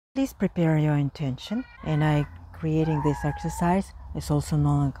Please prepare your intention, and I creating this exercise is also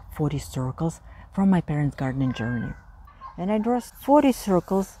known like 40 circles from my parents' gardening journey. And I draw 40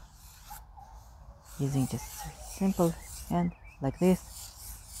 circles using just simple hand like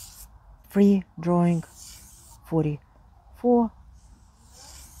this. Free drawing 44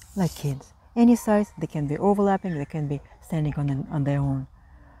 like kids. Any size, they can be overlapping, they can be standing on their own.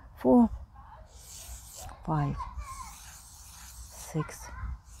 4, 5, 6,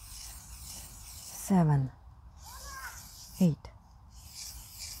 7, 8,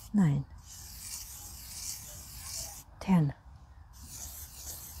 9, 10,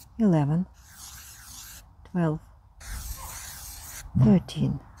 11, 12,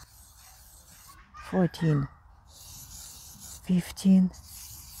 13, 14, 15,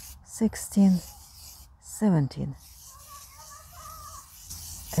 16, 17,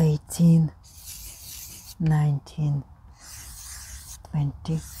 18, 19,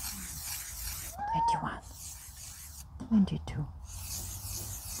 20, 21, 22,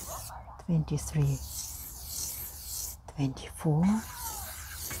 23, 24,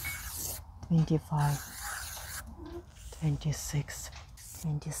 25, 26,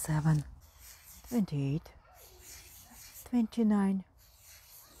 27, 28, 29,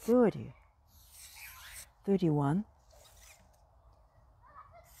 30, 31,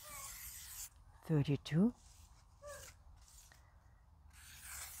 32,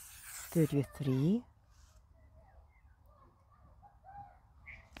 33,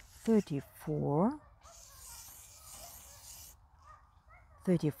 34,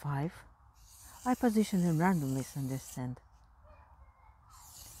 35. I position them randomly, so understand.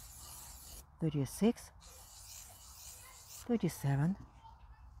 36, 37,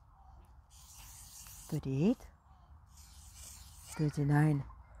 38, 39,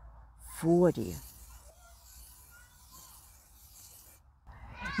 40.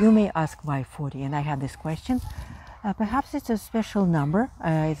 You may ask why 40, and I had this question. Perhaps it's a special number.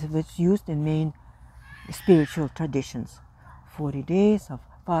 It's used in main spiritual traditions. 40 days of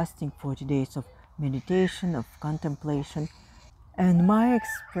fasting, 40 days of meditation, of contemplation. And my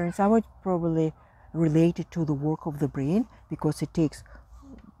experience, I would probably relate it to the work of the brain, because it takes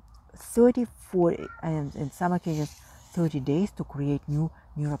 30, 40, and in some occasions 30 days to create new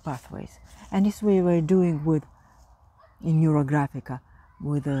neural pathways. And this we were doing with in Neurographica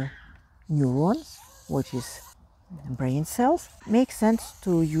with the neurons, which is brain cells. Makes sense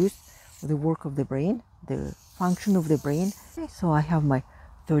to use the work of the brain, the function of the brain. So I have my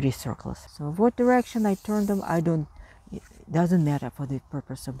 30 circles. So what direction I turn them, it doesn't matter for the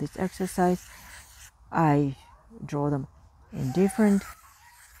purpose of this exercise. I draw them in different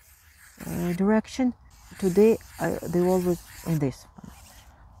direction. Today they always in this one.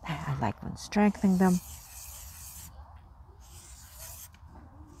 I like when strengthening them.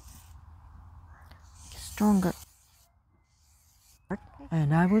 Stronger.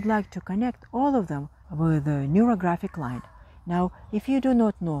 And I would like to connect all of them with the neurographic line. Now, if you do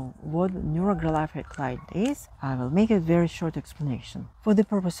not know what neurographic line is, I will make a very short explanation. For the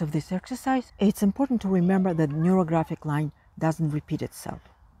purpose of this exercise, it's important to remember that neurographic line doesn't repeat itself.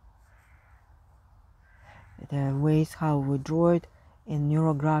 The ways how we draw it in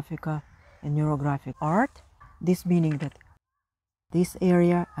Neurographica and Neurographic Art, this meaning that this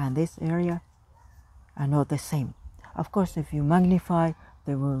area and this area are not the same. Of course, if you magnify,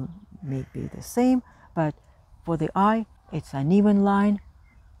 they will be the same, but for the eye, it's an even line.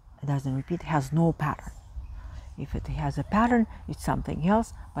 It doesn't repeat, it has no pattern. If it has a pattern, it's something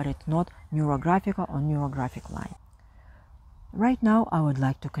else, but it's not Neurographica or Neurographic line. Right now, I would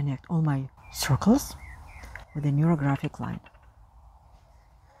like to connect all my circles with the neurographic line.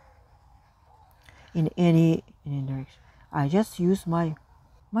 In any direction. I just use my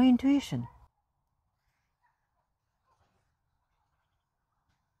intuition.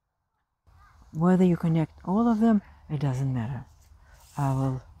 Whether you connect all of them, it doesn't matter. I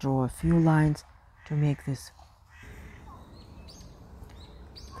will draw a few lines to make this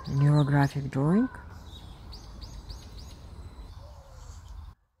neurographic drawing.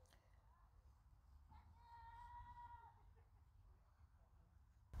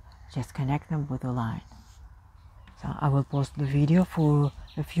 Just connect them with a line. So I will pause the video for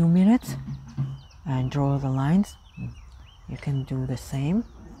a few minutes and draw the lines. You can do the same.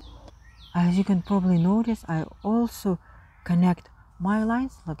 As you can probably notice, I also connect my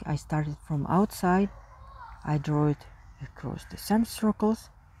lines. Like I started from outside, I draw it across the semicircles,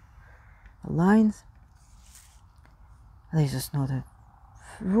 the lines. This is not a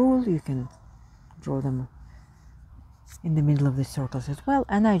rule, you can draw them in the middle of the circles as well,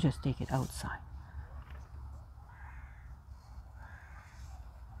 and I just take it outside.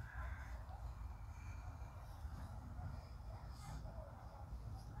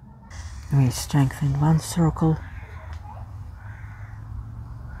 We strengthen one circle.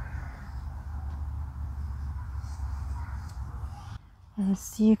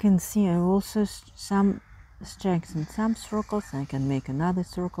 As you can see, I also strengthen some circles. I can make another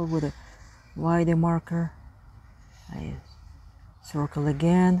circle with a wider marker. I circle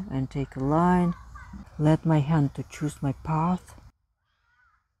again and take a line. Let my hand to choose my path.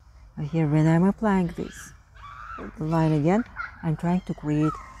 Here, when I'm applying this line again, I'm trying to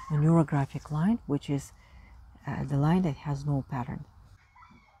create a neurographic line, which is the line that has no pattern.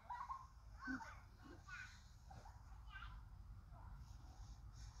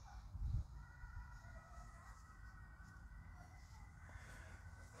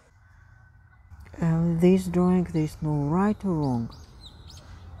 This drawing, there is no right or wrong.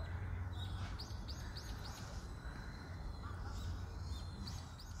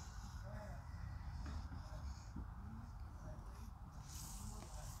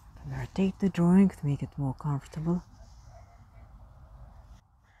 Rotate the drawing to make it more comfortable.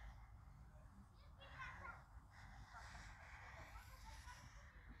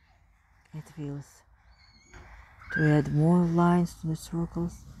 It feels to add more lines to the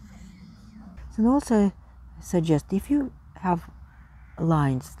circles. And also I suggest, if you have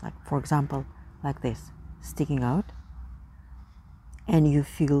lines, like for example like this, sticking out, and you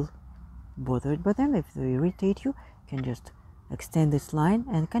feel bothered by them, if they irritate you, you can just extend this line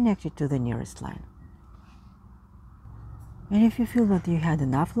and connect it to the nearest line. And if you feel that you had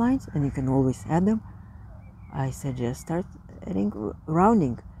enough lines, and you can always add them, I suggest start adding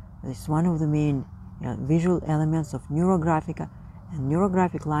rounding. It's one of the main visual elements of Neurographica, and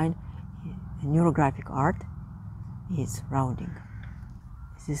neurographic line, neurographic art is rounding.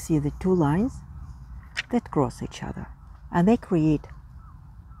 As you see, the two lines that cross each other, and they create,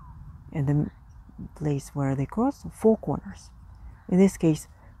 in the place where they cross, four corners. In this case,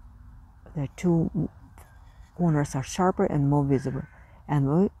 the two corners are sharper and more visible, and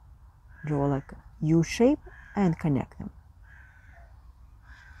we draw like a U shape and connect them,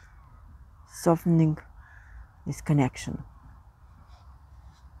 softening this connection.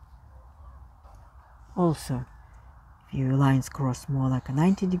 Also, if your lines cross more like a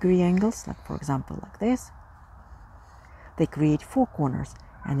 90-degree angles, like for example like this, they create four corners,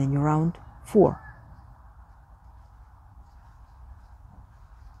 and then you round four.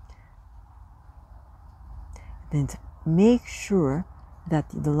 Then make sure that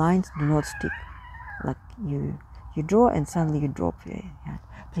the lines do not stick. Like you draw and suddenly you drop your hand.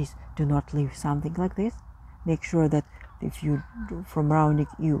 Please do not leave something like this. Make sure that if you do from rounding,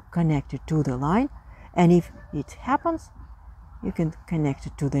 you connect it to the line, and if it happens, you can connect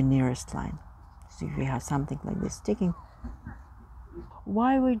it to the nearest line. So if you have something like this sticking,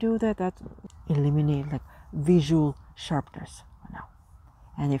 why we do that? That eliminate like visual sharpness now.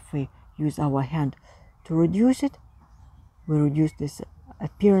 And if we use our hand to reduce it, we reduce this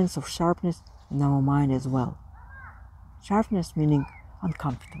appearance of sharpness in our mind as well. Sharpness meaning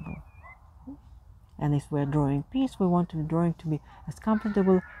uncomfortable. And if we're drawing peace, we want the drawing to be as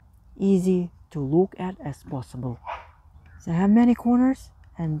comfortable, easy to look at as possible. So I have many corners,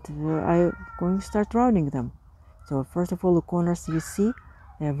 and I'm going to start rounding them. So first of all, the corners you see,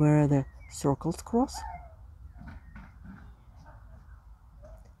 they're where the circles cross.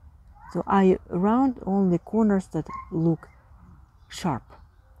 So I round only corners that look sharp.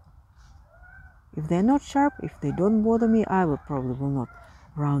 If they're not sharp, if they don't bother me, I will not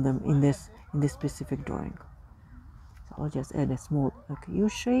round them in this specific drawing. So I'll just add a small like U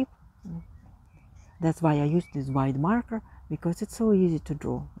shape. That's why I use this wide marker, because it's so easy to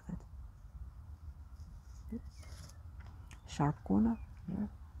draw with it. Sharp corner here.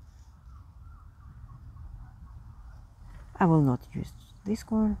 I will not use this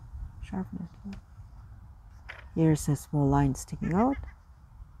corner sharpness. Here's a small line sticking out,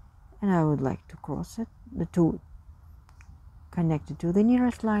 and I would like to cross it, the two connected to the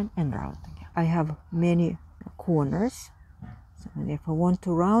nearest line, and round again. I have many corners, so if I want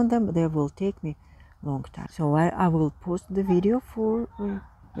to round them, they will take me a long time. So I will post the video for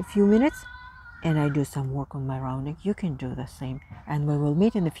a few minutes, and I do some work on my rounding. You can do the same, and we will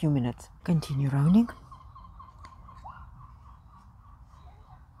meet in a few minutes. Continue rounding.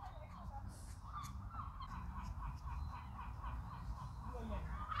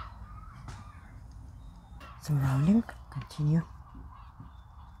 So rounding, continue.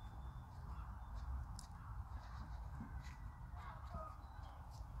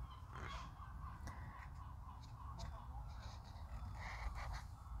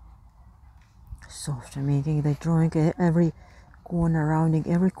 Softer, making the drawing, every corner rounding,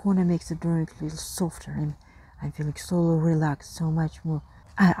 every corner makes the drawing a little softer, and I'm feeling so relaxed, so much more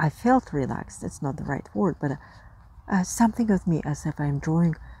I felt relaxed. That's not the right word, but something with me as if I'm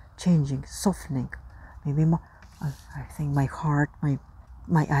drawing, changing, softening. Maybe I think my heart,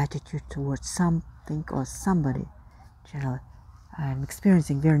 my attitude towards something or somebody. Generally, I'm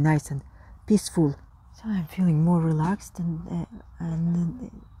experiencing very nice and peaceful. So I'm feeling more relaxed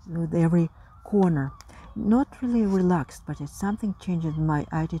and with every corner. Not really relaxed, but it's something changes my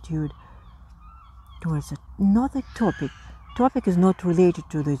attitude towards it. Not a topic. Topic is not related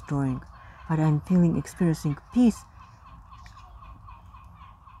to this drawing, but I'm experiencing peace.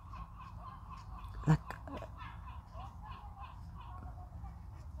 Like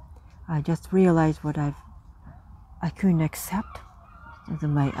I just realized what I couldn't accept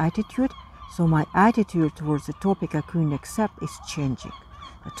my attitude. So my attitude towards the topic I couldn't accept is changing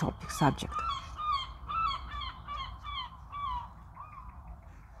the topic subject.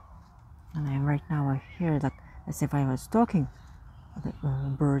 And right now I hear like as if I was talking the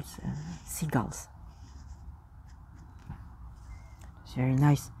birds, seagulls. It's very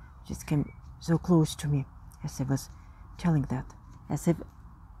nice. Just came so close to me as I was telling that, as if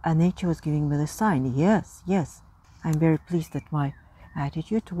nature was giving me the sign. Yes, yes. I'm very pleased that my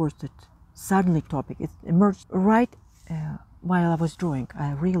attitude towards that suddenly topic it emerged right while I was drawing.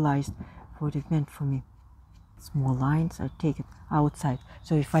 I realized what it meant for me. Small lines, I take it outside.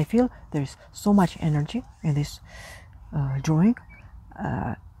 So if I feel there's so much energy in this drawing,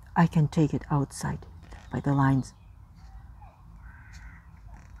 I can take it outside by the lines.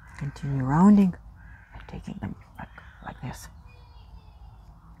 Continue rounding and taking them like this.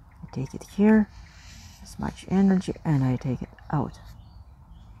 I take it here, as much energy, and I take it out.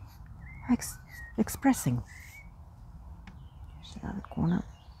 Expressing. Here's another corner.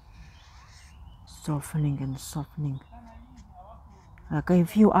 Softening and softening. Like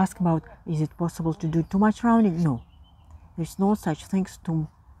if you ask about is it possible to do too much rounding? No. There's no such thing as too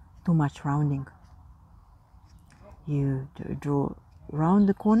much rounding. You draw round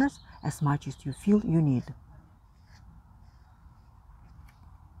the corners as much as you feel you need.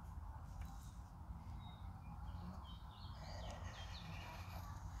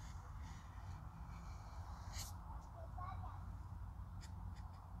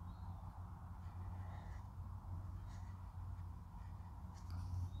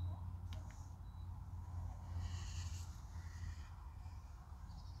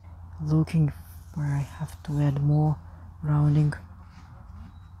 Looking where I have to add more rounding.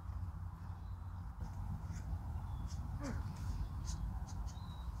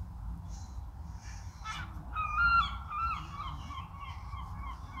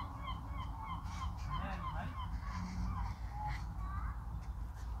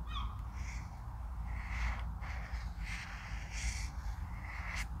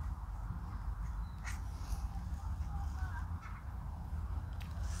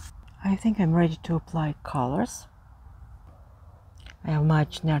 I think I'm ready to apply colors. I have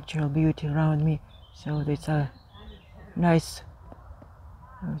much natural beauty around me, so there's a nice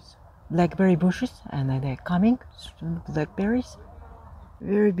blackberry bushes, and they're coming, blackberries.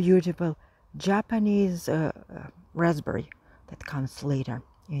 Very beautiful Japanese raspberry that comes later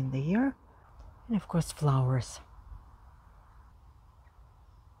in the year, and of course flowers.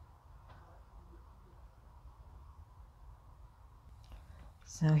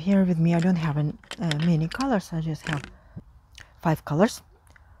 So here with me I don't have many colors, I just have 5 colors,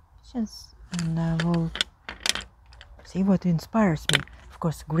 and I will see what inspires me. Of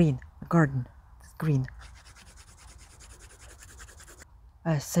course green, the garden, it's green.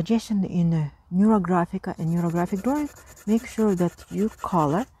 A suggestion in Neurographica and Neurographic drawing, make sure that you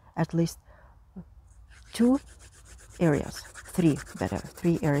color at least 2 areas, 3 better,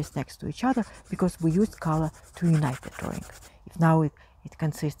 3 areas next to each other, because we use color to unite the drawing. If now it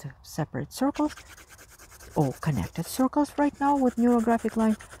consists of separate circles or connected circles right now with Neurographic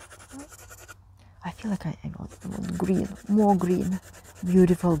line, I feel like I want green, more green,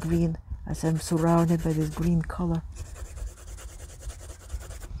 beautiful green, as I'm surrounded by this green color.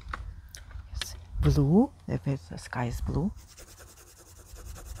 Yes. Blue, if the sky is blue.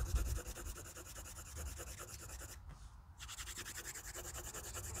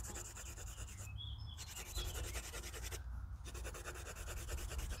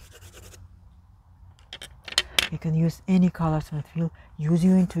 You can use any colors that feel. Use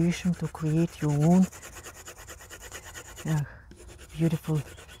your intuition to create your own beautiful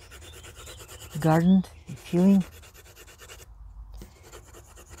garden feeling.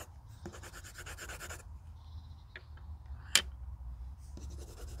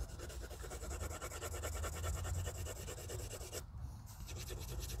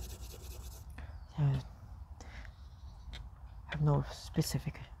 have no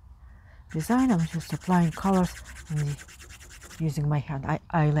specific design. I'm just applying colors and using my hand.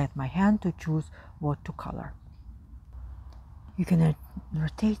 I let my hand to choose what to color. You can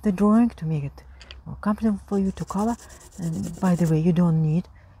rotate the drawing to make it more comfortable for you to color. And by the way, you don't need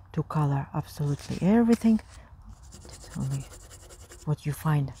to color absolutely everything. It's only what you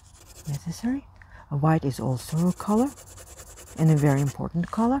find necessary. White is also a color, and a very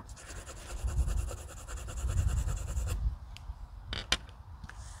important color.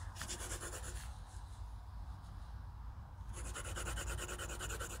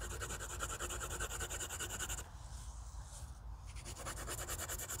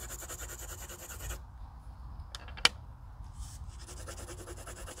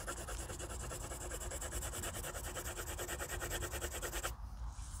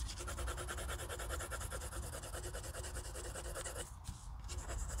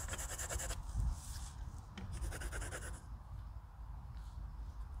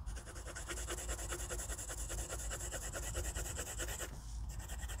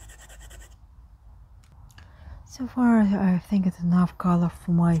 So far, I think it's enough color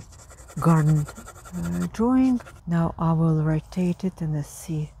for my garden drawing. Now I will rotate it and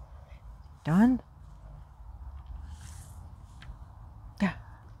see. Done. Yeah,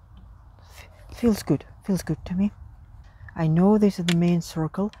 feels good. Feels good to me. I know this is the main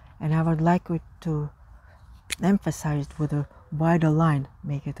circle, and I would like it to emphasize it with a wider line.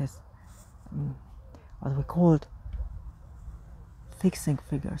 Make it as what we call it, fixing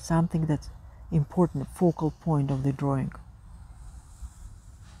figure, something that's important focal point of the drawing.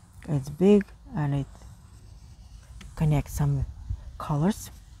 It's big and it connects some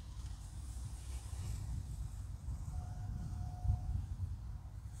colors.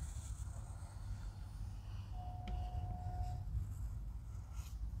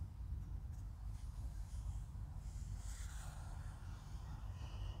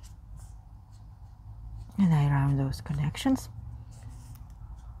 And I round those connections.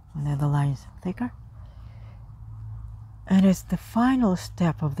 And then the line is thicker. And as the final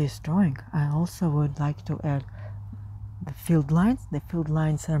step of this drawing, I also would like to add the filled lines. The filled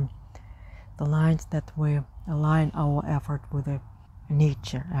lines are the lines that will align our effort with the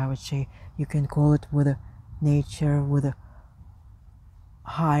nature. I would say you can call it with a nature, with a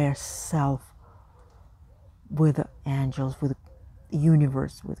higher self, with the angels, with the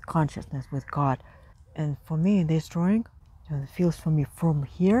universe, with consciousness, with God. And for me in this drawing, it feels for me from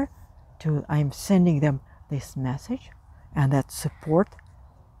here to I'm sending them this message, and that support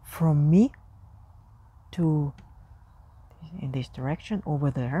from me to in this direction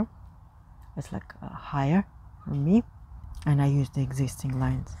over there. It's like higher from me, and I use the existing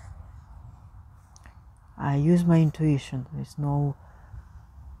lines. I use my intuition. There's no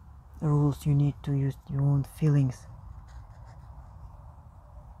rules. You need to use your own feelings.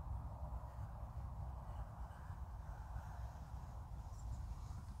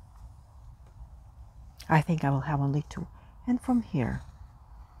 I think I will have only two. And from here,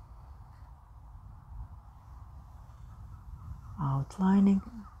 outlining.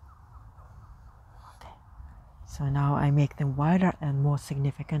 Okay. So now I make them wider and more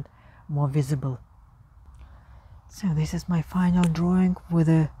significant, more visible. So this is my final drawing with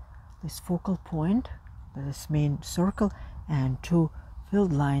this focal point, this main circle, and two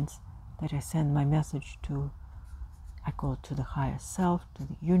filled lines that I send my message to. I call it to the higher self, to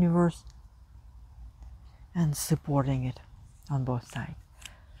the universe, and supporting it on both sides.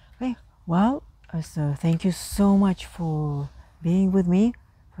 Okay, well, so thank you so much for being with me,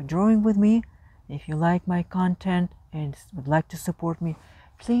 for drawing with me. If you like my content and would like to support me,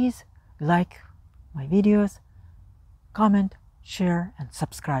 please like my videos, comment, share, and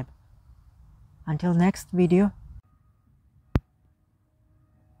subscribe. Until next video,